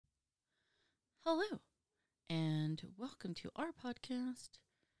Hello, and welcome to our podcast,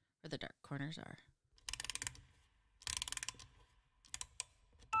 Where the Dark Corners Are.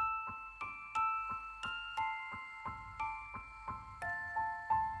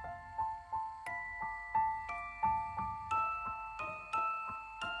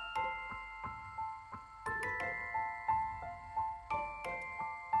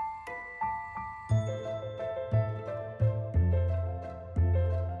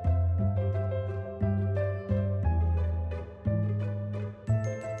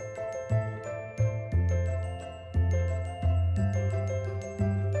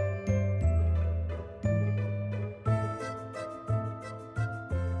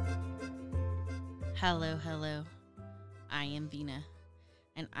 Hello. I am Vina,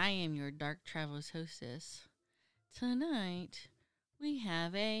 and I am your Dark Travels hostess. Tonight, we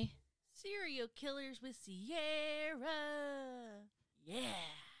have a Serial Killers with Sierra. Yeah.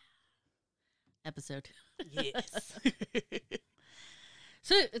 Episode. Yes.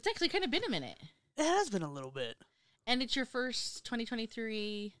 So, it's actually kind of been a minute. It has been a little bit. And it's your first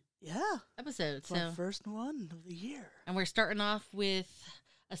 2023 episode. It's my first one of the year. And we're starting off with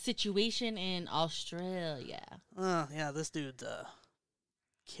a situation in Australia. Yeah, this dude's a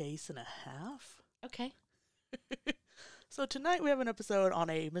case and a half. Okay. So tonight we have an episode on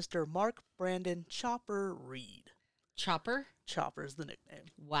a Mr. Mark Brandon Chopper Reed. Chopper? Chopper's the nickname.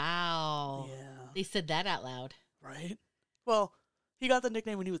 Wow. Yeah. They said that out loud. Right? Well, he got the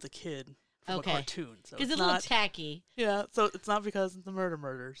nickname when he was a kid from a cartoon. Because it's a little tacky. Yeah, so it's not because it's the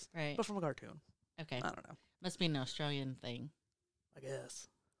murders. Right. But from a cartoon. Okay. I don't know. Must be an Australian thing. I guess.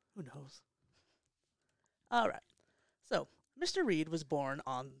 Who knows? All right. So, Mr. Reed was born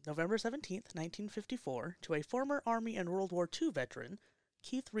on November 17th, 1954, to a former Army and World War II veteran,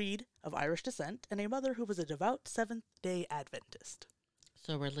 Keith Reed, of Irish descent, and a mother who was a devout Seventh-day Adventist.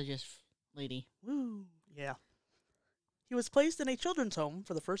 So, religious lady. Woo. Yeah. He was placed in a children's home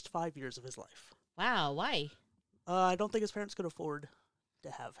for the first 5 years of his life. Wow, why? I don't think his parents could afford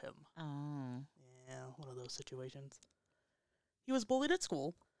to have him. Oh. Yeah, one of those situations. He was bullied at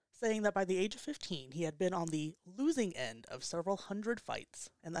school, saying that by the age of 15, he had been on the losing end of several hundred fights,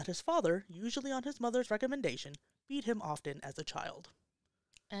 and that his father, usually on his mother's recommendation, beat him often as a child.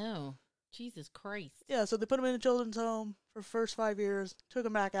 Oh, Jesus Christ. Yeah, so they put him in a children's home for the first 5 years, took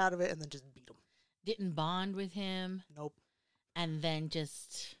him back out of it, and then just beat him. Didn't bond with him. Nope. And then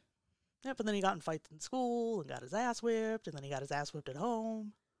just... Yep, and then he got in fights in school, and got his ass whipped, and then he got his ass whipped at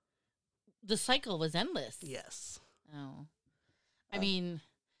home. The cycle was endless. Yes. Oh. I mean...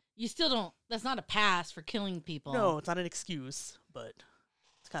 You still don't, that's not a pass for killing people. No, it's not an excuse, but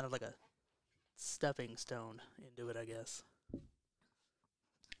it's kind of like a stepping stone into it, I guess.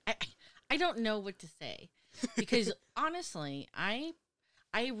 I don't know what to say. Because honestly, I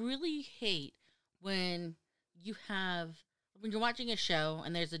really hate when when you're watching a show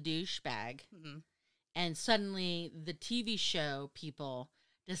and there's a douchebag, and suddenly the TV show people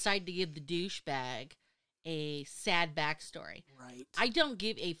decide to give the douchebag a sad backstory. Right. I don't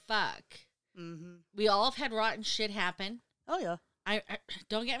give a fuck. Mm-hmm. We all have had rotten shit happen. Oh, yeah. I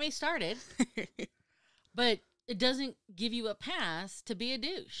don't get me started. But it doesn't give you a pass to be a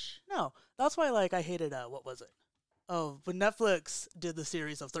douche. No. That's why, I hated, what was it? Oh, when Netflix did the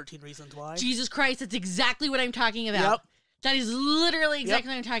series of 13 Reasons Why. Jesus Christ, that's exactly what I'm talking about. Yep. That is literally exactly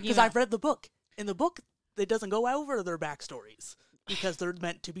what I'm talking about. Because I've read the book. In the book, it doesn't go over their backstories. Because they're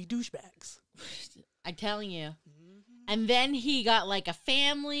meant to be douchebags. I'm telling you. Mm-hmm. And then he got a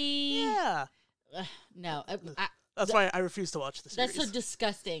family. Yeah. No. That's why I refuse to watch the series. That's so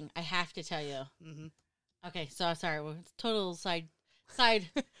disgusting. I have to tell you. Mm-hmm. Okay, so I'm sorry. Total side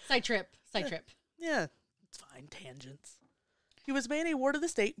trip. Side trip. Yeah, it's fine. Tangents. He was made a ward of the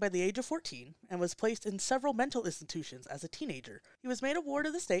state by the age of 14 and was placed in several mental institutions as a teenager. He was made a ward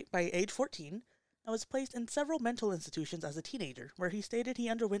of the state by age 14 and was placed in several mental institutions as a teenager, where he stated he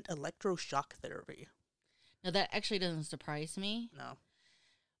underwent electroshock therapy. Now, that actually doesn't surprise me. No.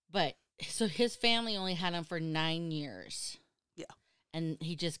 But, so his family only had him for 9 years. Yeah. And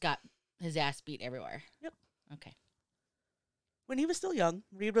he just got his ass beat everywhere. Yep. Okay. When he was still young,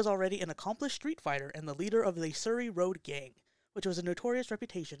 Reed was already an accomplished street fighter and the leader of the Surrey Road Gang, which was a notorious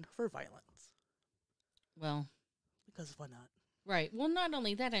reputation for violence. Well. Because why not? Right. Well, not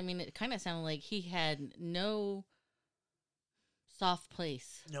only that, I mean, it kind of sounded like he had no soft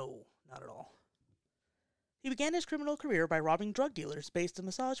place. No, not at all. He began his criminal career by robbing drug dealers based in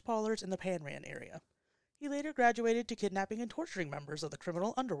massage parlors in the Panran area. He later graduated to kidnapping and torturing members of the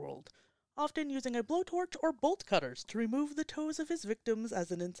criminal underworld, often using a blowtorch or bolt cutters to remove the toes of his victims as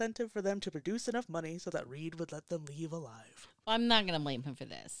an incentive for them to produce enough money so that Reed would let them leave alive. I'm not going to blame him for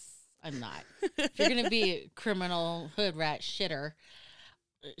this. I'm not. If you're going to be a criminal hood rat shithole,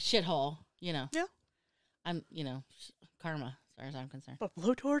 Yeah. I'm, karma, as far as I'm concerned. But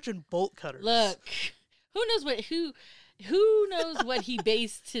blowtorch and bolt cutters. Look, who knows what he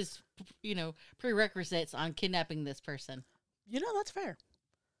based his, prerequisites on kidnapping this person. That's fair.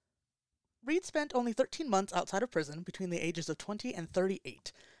 Reed spent only 13 months outside of prison between the ages of 20 and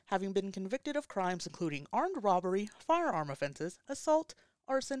 38, having been convicted of crimes including armed robbery, firearm offenses, assault,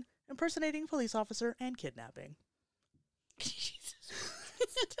 arson, impersonating a police officer, and kidnapping. Jesus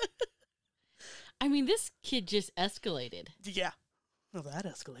Christ. I mean, this kid just escalated. Yeah. Well, that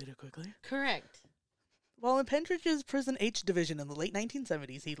escalated quickly. Correct. While in Pentridge's Prison H division in the late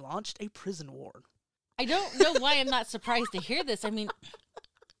 1970s, he launched a prison war. I don't know why I'm not surprised to hear this. I mean,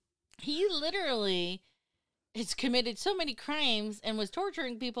 he literally has committed so many crimes and was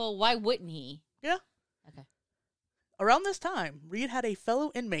torturing people. Why wouldn't he? Yeah. Okay. Around this time, Reed had a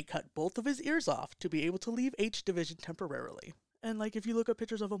fellow inmate cut both of his ears off to be able to leave H division temporarily. And, if you look at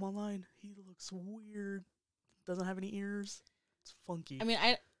pictures of him online, he looks weird. Doesn't have any ears. It's funky. I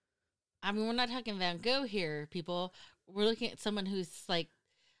mean, we're not talking Van Gogh here, people. We're looking at someone who's like,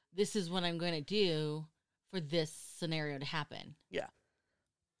 this is what I'm going to do for this scenario to happen. Yeah.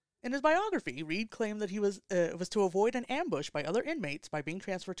 In his biography, Reed claimed that he was to avoid an ambush by other inmates by being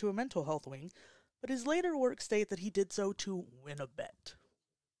transferred to a mental health wing, but his later works state that he did so to win a bet.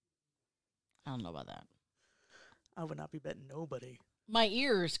 I don't know about that. I would not be betting nobody. My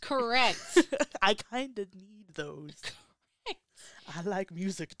ears, correct. I kind of need those. I like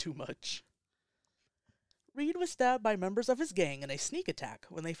music too much. Reed was stabbed by members of his gang in a sneak attack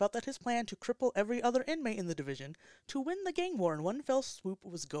when they felt that his plan to cripple every other inmate in the division to win the gang war in one fell swoop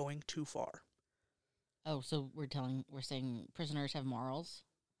was going too far. Oh, so we're saying prisoners have morals?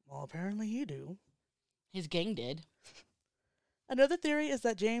 Well, apparently he do. His gang did. Another theory is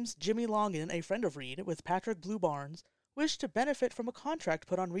that James Jimmy Longin, a friend of Reed, with Patrick Blue Barnes, wished to benefit from a contract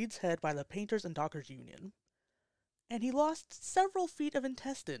put on Reed's head by the Painters and Dockers Union. And he lost several feet of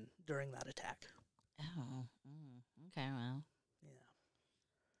intestine during that attack. Oh, okay, well. Yeah.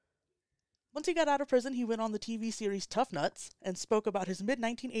 Once he got out of prison, he went on the TV series Tough Nuts and spoke about his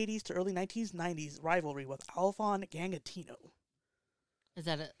mid-1980s to early 1990s rivalry with Alphon Gangatino. Is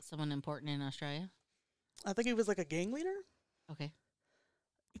that someone important in Australia? I think he was like a gang leader. Okay.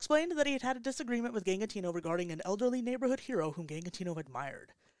 Explained that he had had a disagreement with Gangatino regarding an elderly neighborhood hero whom Gangatino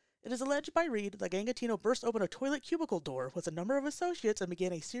admired. It is alleged by Reed that Gangatino burst open a toilet cubicle door with a number of associates and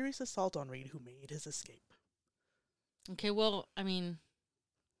began a serious assault on Reed, who made his escape. Okay, well, I mean...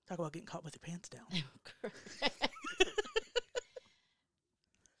 Talk about getting caught with your pants down.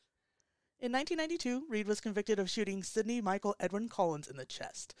 In 1992, Reed was convicted of shooting Sidney Michael Edwin Collins in the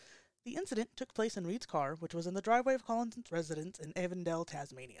chest. The incident took place in Reed's car, which was in the driveway of Collins' residence in Avondale,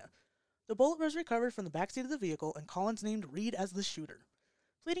 Tasmania. The bullet was recovered from the backseat of the vehicle, and Collins named Reed as the shooter.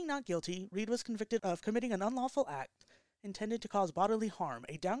 Pleading not guilty, Reed was convicted of committing an unlawful act intended to cause bodily harm,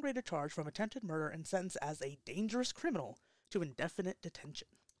 a downgraded charge from attempted murder, and sentenced as a dangerous criminal to indefinite detention.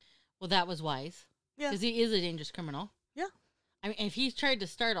 Well, that was wise. Yeah. Because he is a dangerous criminal. Yeah. I mean, if he's tried to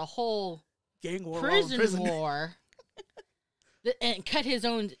start a whole gang war prison war and cut his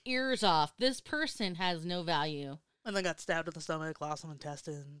own ears off, this person has no value. And then got stabbed in the stomach, lost some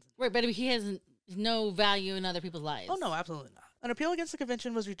intestines. Right, but he has no value in other people's lives. Oh, no, absolutely not. An appeal against the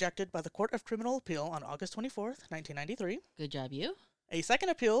conviction was rejected by the Court of Criminal Appeal on August 24th, 1993. Good job, you. A second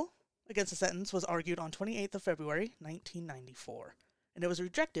appeal against the sentence was argued on 28th of February, 1994. And it was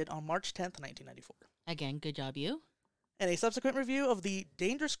rejected on March 10th, 1994. Again, good job, you. In a subsequent review of the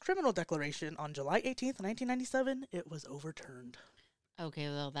Dangerous Criminal Declaration on July 18th, 1997, it was overturned. Okay,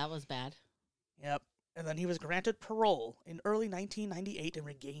 well, that was bad. Yep. And then he was granted parole in early 1998 and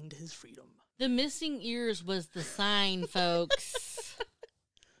regained his freedom. The missing ears was the sign, folks.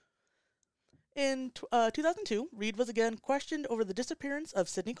 In 2002, Reed was again questioned over the disappearance of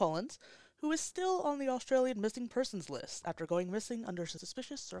Sidney Collins, who is still on the Australian missing persons list after going missing under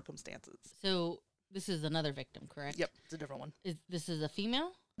suspicious circumstances. So, this is another victim, correct? Yep, it's a different one. This is a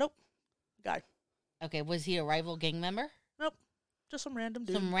female? Nope. Guy. Okay, was he a rival gang member? Nope. Just some random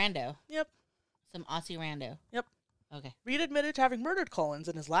dude. Some rando? Yep. Some Aussie rando? Yep. Okay. Reed admitted to having murdered Collins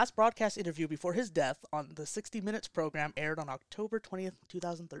in his last broadcast interview before his death on the 60 Minutes program aired on October 20th,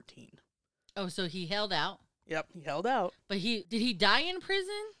 2013. Oh, so he held out? Yep, he held out. But did he die in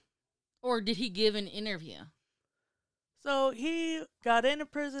prison? Or did he give an interview? So he got into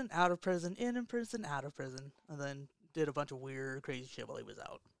prison, out of prison, in prison, out of prison, and then did a bunch of weird, crazy shit while he was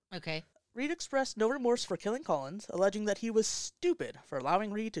out. Okay. Reed expressed no remorse for killing Collins, alleging that he was stupid for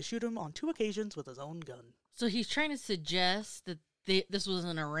allowing Reed to shoot him on 2 occasions with his own gun. So he's trying to suggest that this was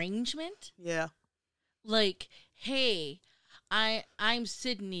an arrangement. Yeah. Like, hey, I'm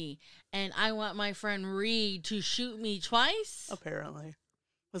Sydney, and I want my friend Reed to shoot me twice. Apparently.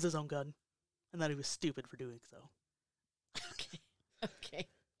 With his own gun. And that he was stupid for doing so. Okay.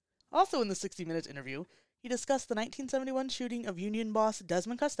 Also in the 60 Minutes interview, he discussed the 1971 shooting of Union boss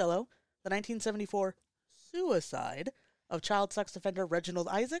Desmond Costello, the 1974 suicide of child sex offender Reginald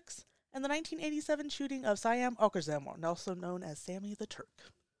Isaacs, and the 1987 shooting of Siam Okarzem, also known as Sammy the Turk.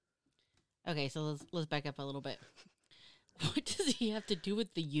 Okay, so let's back up a little bit. What does he have to do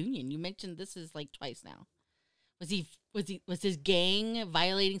with the Union? You mentioned this is like twice now. Was his gang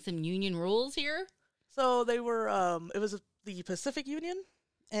violating some Union rules here? So they were it was the Pacific Union,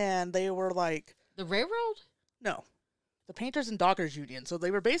 and they were like the railroad? No. The Painters and Dockers Union. So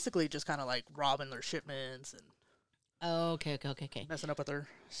they were basically just kind of like robbing their shipments and okay. Messing up with their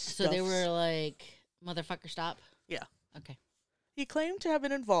stuff. So they were like, motherfucker, stop? Yeah. Okay. He claimed to have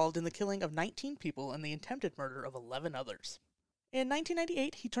been involved in the killing of 19 people and the attempted murder of 11 others. In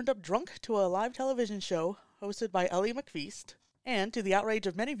 1998, he turned up drunk to a live television show hosted by Ellie McFeast, and, to the outrage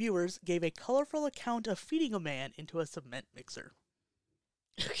of many viewers, gave a colorful account of feeding a man into a cement mixer.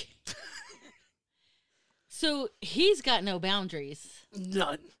 Okay. So he's got no boundaries.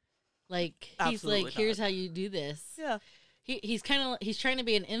 None. Like, Absolutely he's like, here's how you do this. Yeah. He's trying to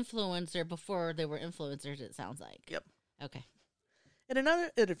be an influencer before they were influencers, it sounds like. Yep. Okay. In another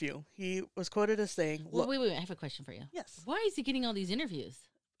interview, he was quoted as saying... Wait, I have a question for you. Yes. Why is he getting all these interviews?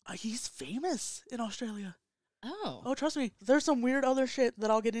 He's famous in Australia. Oh, trust me. There's some weird other shit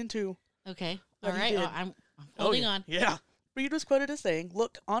that I'll get into. Okay. All right. I'm holding on. Yeah. Reed was quoted as saying,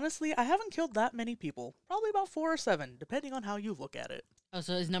 "Look, honestly, I haven't killed that many people. Probably about 4 or 7, depending on how you look at it." Oh,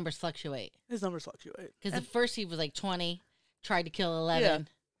 so his numbers fluctuate. Because at first he was like 20, tried to kill 11, yeah.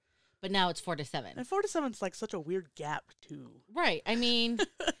 But now it's 4 to 7. And 4 to 7 is like such a weird gap, too. Right. I mean,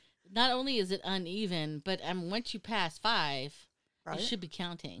 not only is it uneven, but once you pass 5, right? You should be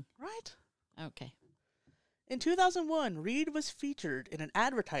counting. Right. Okay. In 2001, Reed was featured in an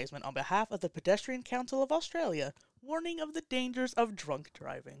advertisement on behalf of the Pedestrian Council of Australia, warning of the dangers of drunk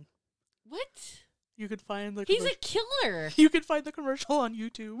driving. What? You could find the He's a killer. You could find the commercial on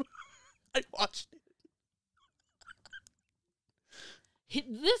YouTube. I watched it.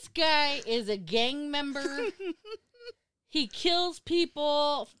 This guy is a gang member. He kills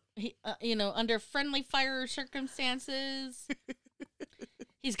people, under friendly fire circumstances.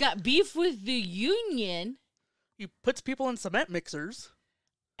 He's got beef with the union. He puts people in cement mixers.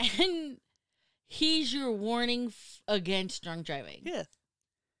 And he's your warning against drunk driving. Yeah.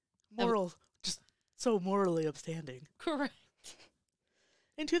 Just so morally upstanding. Correct.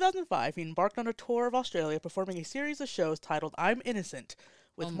 In 2005, he embarked on a tour of Australia performing a series of shows titled I'm Innocent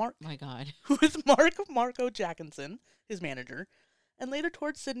with my God. with Marco Jackinson, his manager, and later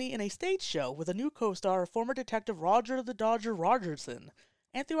toured Sydney in a stage show with a new co-star, former detective Roger the Dodger Rogerson,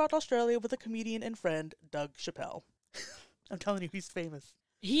 and throughout Australia with a comedian and friend, Doug Chappelle. I'm telling you, he's famous.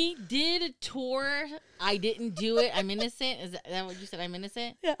 He did a tour. I didn't do it. I'm innocent. Is that what you said? I'm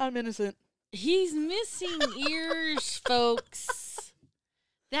innocent? Yeah, I'm innocent. He's missing ears, folks.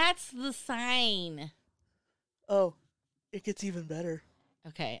 That's the sign. Oh, it gets even better.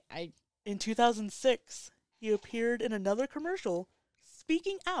 Okay, In 2006, he appeared in another commercial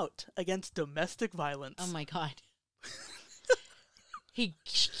speaking out against domestic violence. Oh my God. He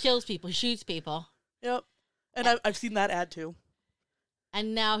kills people, he shoots people. Yep. And I've seen that ad too.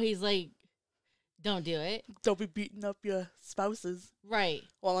 And now he's like, don't do it. Don't be beating up your spouses. Right.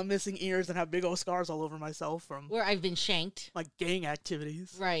 While I'm missing ears and have big old scars all over myself from where I've been shanked. My gang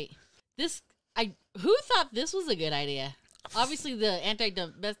activities. Right. Who thought this was a good idea? Obviously the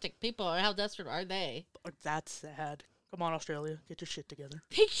anti-domestic people, how desperate are they? That's sad. Come on, Australia. Get your shit together.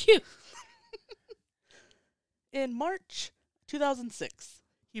 Thank you. In March 2006,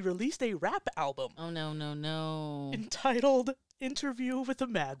 he released a rap album. Oh, no. Entitled Interview with a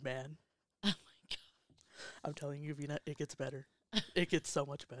Madman. Oh, my God. I'm telling you, Vina, it gets better. It gets so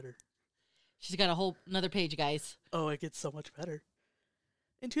much better. She's got a whole another page, guys. Oh, it gets so much better.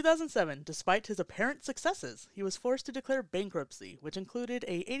 In 2007, despite his apparent successes, he was forced to declare bankruptcy, which included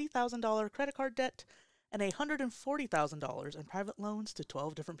a $80,000 credit card debt and $140,000 in private loans to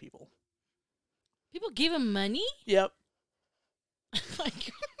 12 different people. People gave him money? Yep. Oh my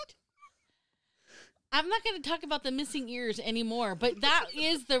God. I'm not going to talk about the missing ears anymore, but that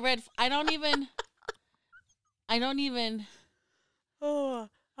is the red... I don't even... Oh,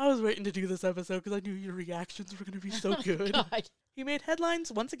 I was waiting to do this episode because I knew your reactions were going to be so good. God. He made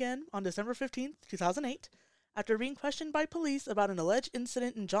headlines once again on December 15th, 2008, after being questioned by police about an alleged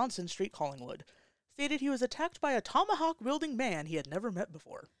incident in Johnson Street, Collingwood. stated he was attacked by a tomahawk-wielding man he had never met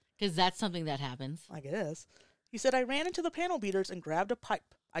before. Because that's something that happens. I guess. He said, I ran into the panel beaters and grabbed a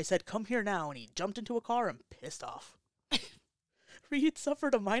pipe. I said, come here now, and he jumped into a car and pissed off. Reed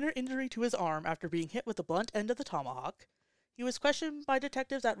suffered a minor injury to his arm after being hit with the blunt end of the tomahawk. He was questioned by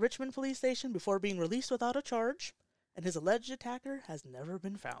detectives at Richmond Police Station before being released without a charge, and his alleged attacker has never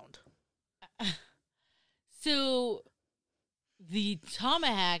been found. So, the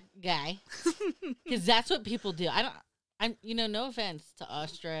tomahawk guy, because that's what people do. No offense to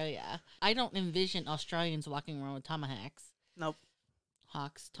Australia. I don't envision Australians walking around with tomahawks. Nope.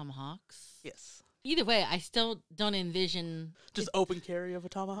 Tomahawks. Yes. Either way, I still don't envision... Just open carry of a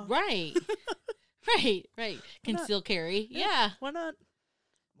tomahawk? Right. right. Conceal carry. Yeah. Why not?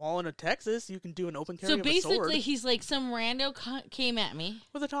 Well, in Texas, you can do an open carry of a sword. So basically, he's like, some rando came at me.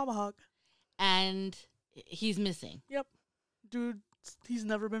 With a tomahawk. And he's missing. Yep. Dude, he's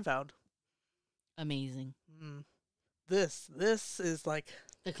never been found. Amazing. This is like...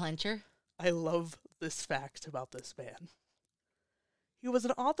 The clencher? I love this fact about this man. He was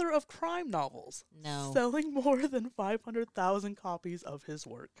an author of crime novels. No. Selling more than 500,000 copies of his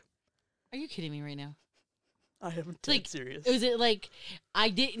work. Are you kidding me right now? I am dead serious. Was it like, I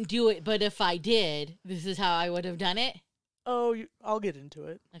didn't do it, but if I did, this is how I would have done it? Oh, I'll get into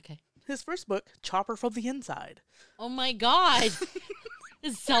it. Okay. His first book, Chopper from the Inside. Oh my God.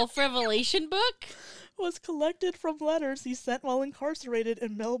 His self-revelation book? Was collected from letters he sent while incarcerated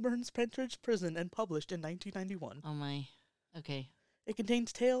in Melbourne's Pentridge Prison and published in 1991. Oh my. Okay. It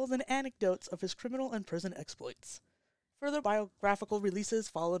contains tales and anecdotes of his criminal and prison exploits. Further biographical releases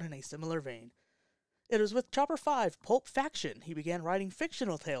followed in a similar vein. It was with Chopper 5, Pulp Faction, he began writing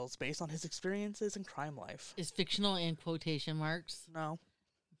fictional tales based on his experiences in crime life. Is fictional in quotation marks? No.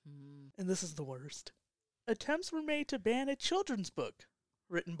 And this is the worst. Attempts were made to ban a children's book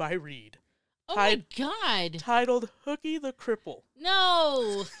written by Reed. Oh my God. Titled Hookie the Cripple.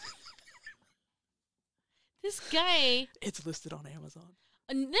 No. This guy... It's listed on Amazon.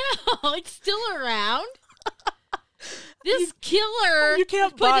 No, it's still around. This killer you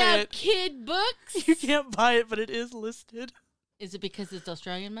can't put buy out it. Kid books. You can't buy it, but it is listed. Is it because it's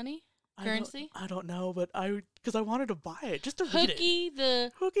Australian money? Currency? I don't know, but because I wanted to buy it just to read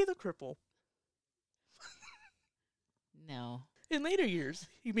it. Hookie the Cripple. No. In later years,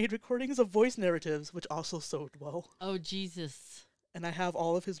 he made recordings of voice narratives, which also sold well. Oh, Jesus. And I have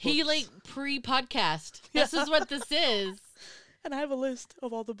all of his books. He, pre-podcast. This is what this is. And I have a list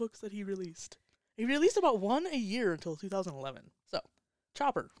of all the books that he released. He released about one a year until 2011. So,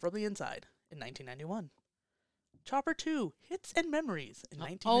 Chopper from the Inside in 1991. Chopper 2, Hits and Memories in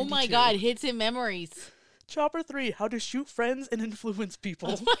 1992. Oh my God, Hits and Memories. Chopper 3, How to Shoot Friends and Influence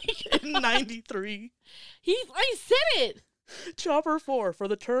People in 93. I said it. Chopper 4, For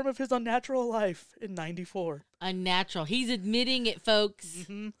the Term of His Unnatural Life in 94. Unnatural. He's admitting it, folks.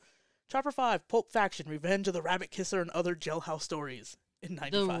 Mm-hmm. Chopper 5, Pulp Faction, Revenge of the Rabbit Kisser and Other Jailhouse Stories in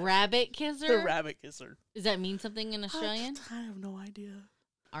 95. The Rabbit Kisser? The Rabbit Kisser. Does that mean something in Australian? I have no idea.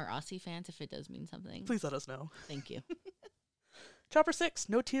 Our Aussie fans, if it does mean something. Please let us know. Thank you. Chopper 6,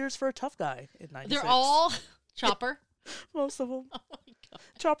 No Tears for a Tough Guy in 96. They're all Chopper? Most of them. Oh my God.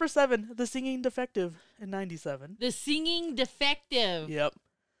 Chopper 7, The Singing Defective in 97. The Singing Defective. Yep.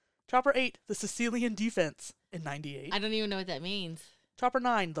 Chopper 8, The Sicilian Defense in 98. I don't even know what that means. Chopper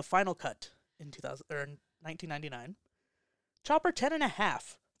 9, The Final Cut in 1999. Chopper 10 and a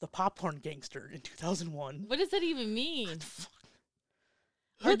half, The Popcorn Gangster in 2001. What does that even mean?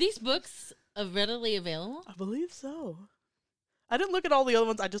 Are these books readily available? I believe so. I didn't look at all the other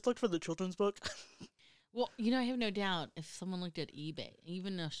ones. I just looked for the children's book. Well, I have no doubt if someone looked at eBay,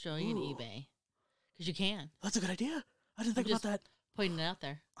 even Australian eBay, because you can. That's a good idea. I didn't think about that. Pointing it out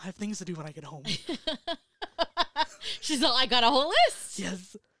there. I have things to do when I get home. She's all, I got a whole list.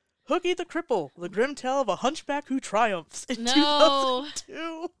 Yes. Hookie the Cripple, The Grim Tale of a Hunchback Who Triumphs in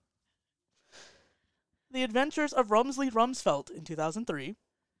 2002. The Adventures of Rumsley Rumsfeld in 2003.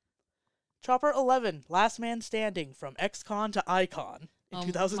 Chopper 11, Last Man Standing, From Ex-Con to Icon in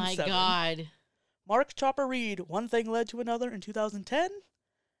 2007. Oh my God. Mark Chopper Reed, One Thing Led to Another in 2010.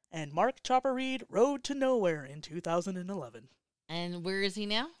 And Mark Chopper Reed, Road to Nowhere in 2011. And where is he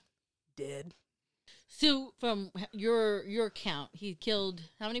now? Dead. So, from your count, he killed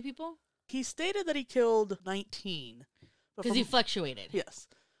how many people? He stated that he killed 19. Because he fluctuated. Yes.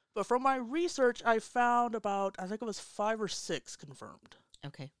 But from my research, I found about, I think it was 5 or 6 confirmed.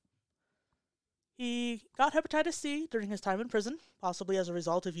 Okay. He got hepatitis C during his time in prison, possibly as a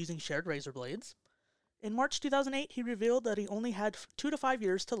result of using shared razor blades. In March 2008, he revealed that he only had 2 to 5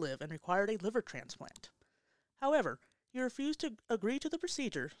 years to live and required a liver transplant. However, He refused to agree to the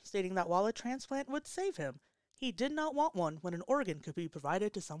procedure, stating that while a transplant would save him, he did not want one when an organ could be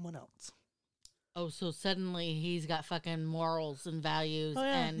provided to someone else. Oh, so suddenly he's got fucking morals and values. Oh,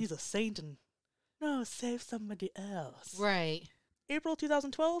 yeah, and he's a saint and, no, save somebody else. Right. April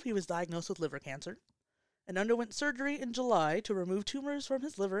 2012, he was diagnosed with liver cancer and underwent surgery in July to remove tumors from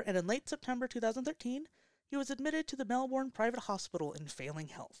his liver, and in late September 2013, he was admitted to the Melbourne Private Hospital in failing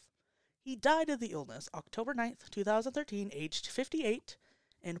health. He died of the illness October 9th, 2013, aged 58,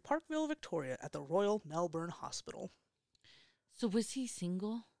 in Parkville, Victoria, at the Royal Melbourne Hospital. So was he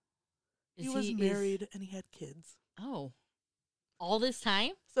single? He was married and he had kids. Oh. All this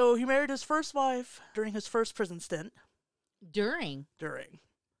time? So he married his first wife during his first prison stint. During.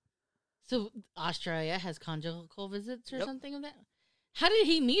 So Australia has conjugal visits or Yep. something of that? How did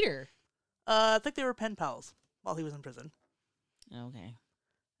he meet her? I think they were pen pals while he was in prison. Okay.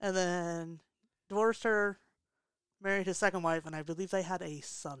 And then divorced her, married his second wife, and I believe they had a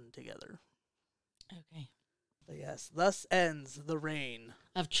son together. Okay. But yes, thus ends the reign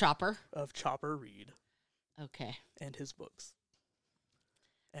Of Chopper? of Chopper Reed Okay. and his books.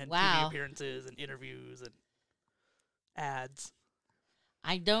 And Wow. TV appearances and interviews and ads.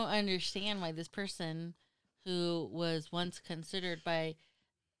 I don't understand why this person who was once considered by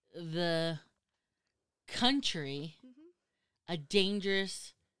the country a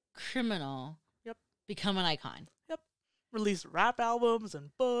dangerous criminal Yep. become an icon. Released rap albums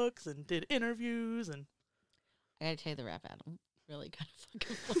and books and did interviews and I gotta tell you, the rap album really kind of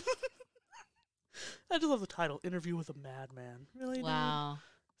fucking I just love the title, Interview with a Madman. Really, dude? Wow.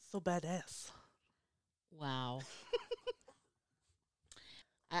 So badass. Wow.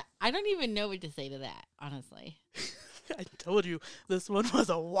 I don't even know what to say to that, honestly. I told you, this one was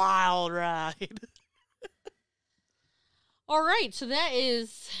a wild ride. All right, so that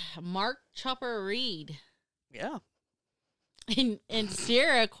is Mark Chopper Reed. Yeah, And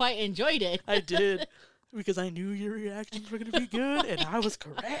Sarah quite enjoyed it. I did. Because I knew your reactions were going to be good, and I was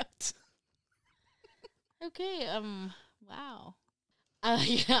correct. Okay, wow.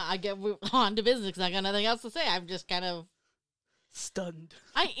 Yeah, I get on to business 'cause I got nothing else to say. I'm just kind of Stunned.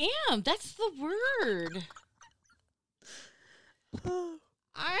 I am. That's the word.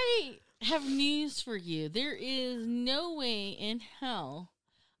 I have news for you. There is no way in hell,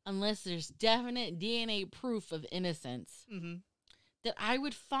 unless there's definite DNA proof of innocence, that I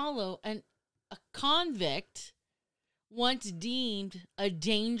would follow a convict once deemed a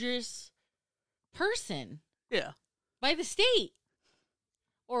dangerous person Yeah. by the state.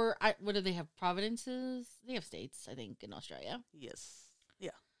 Or what do they have? Provinces? They have states, I think, in Australia. Yes. Yeah.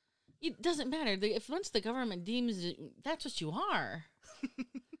 It doesn't matter. If once the government deems it, that's what you are.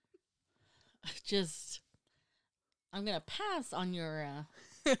 I'm gonna pass on your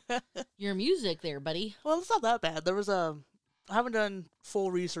music there, buddy. Well, it's not that bad. There was I haven't done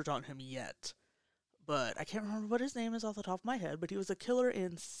full research on him yet, but I can't remember what his name is off the top of my head, but he was a killer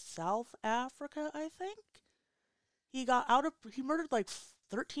in South Africa, I think. He murdered like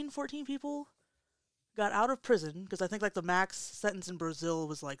 13, 14 people, got out of prison, because I think like the max sentence in Brazil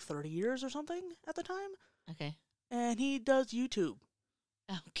was like 30 years or something at the time. Okay. And he does YouTube.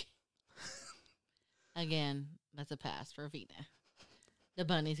 Okay. Again, that's a pass for Vina. The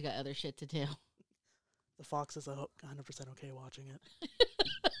bunny's got other shit to do. The fox is 100% okay watching it.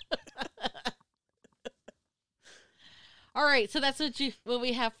 All right, so that's what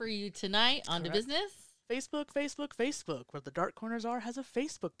we have for you tonight. On to business. Facebook, where the Dark Corners Are, has a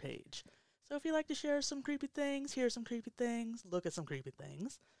Facebook page. So if you like to share some creepy things, hear some creepy things, look at some creepy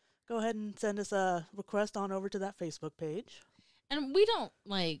things, go ahead and send us a request on over to that Facebook page. And we don't,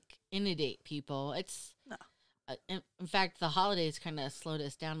 inundate people. It's... No. In fact, the holidays kind of slowed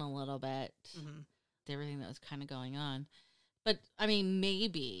us down a little bit. Mm-hmm. Everything that was kind of going on. But, I mean,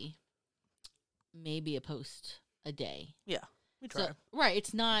 maybe a post a day. Yeah, we try. So, right,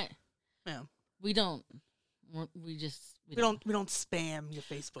 it's not... Yeah. We don't spam your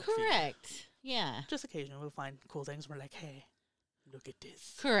Facebook feed. Correct. Yeah. Just occasionally we'll find cool things. We're like, hey, look at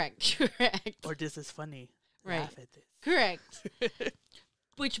this. Correct. Or this is funny. Right. Laugh at this. Correct.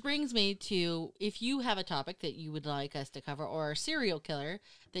 Which brings me to, if you have a topic that you would like us to cover, or a serial killer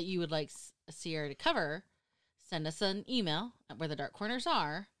that you would like Sierra to cover, send us an email at where the dark corners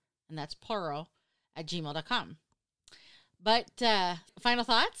are, and that's plural, @gmail.com. But final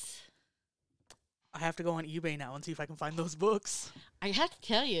thoughts? I have to go on eBay now and see if I can find those books. I have to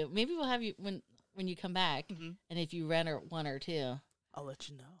tell you, maybe we'll have you when you come back, and if you rent one or two, I'll let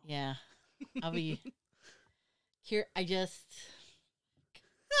you know. Yeah, I'll be here.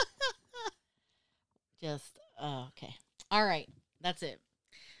 Okay. All right, that's it.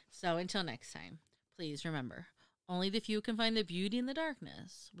 So until next time, please remember, Only the few can find the beauty in the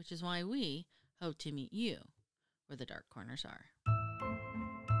darkness, which is why we hope to meet you where the dark corners are.